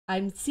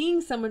I'm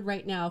seeing someone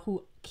right now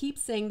who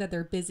keeps saying that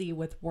they're busy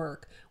with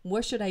work.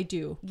 What should I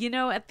do? You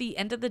know, at the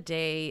end of the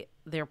day,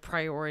 their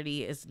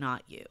priority is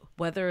not you.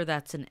 Whether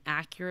that's an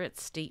accurate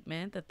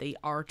statement that they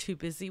are too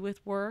busy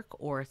with work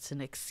or it's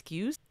an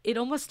excuse, it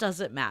almost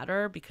doesn't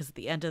matter, because at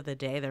the end of the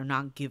day, they're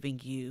not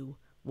giving you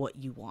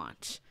what you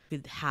want. You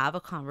could have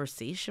a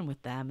conversation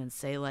with them and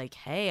say like,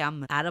 hey,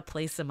 I'm at a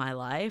place in my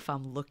life.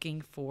 I'm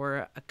looking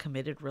for a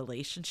committed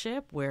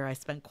relationship where I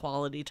spend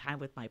quality time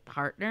with my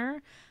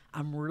partner.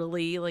 I'm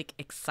really like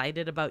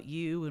excited about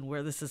you and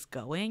where this is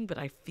going, but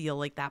I feel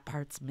like that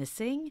part's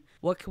missing.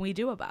 What can we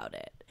do about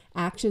it?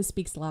 Action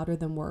speaks louder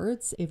than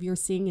words. If you're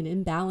seeing an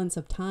imbalance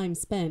of time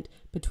spent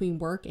between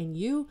work and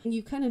you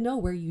kind of know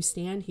where you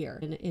stand here.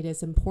 And it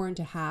is important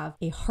to have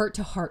a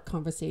heart-to-heart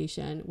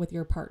conversation with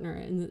your partner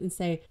and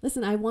say,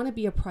 listen, I want to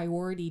be a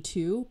priority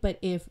too, but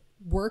if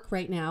work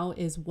right now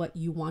is what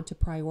you want to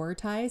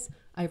prioritize,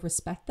 I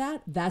respect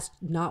that. That's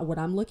not what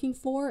I'm looking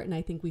for. And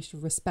I think we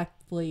should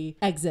respectfully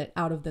exit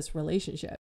out of this relationship.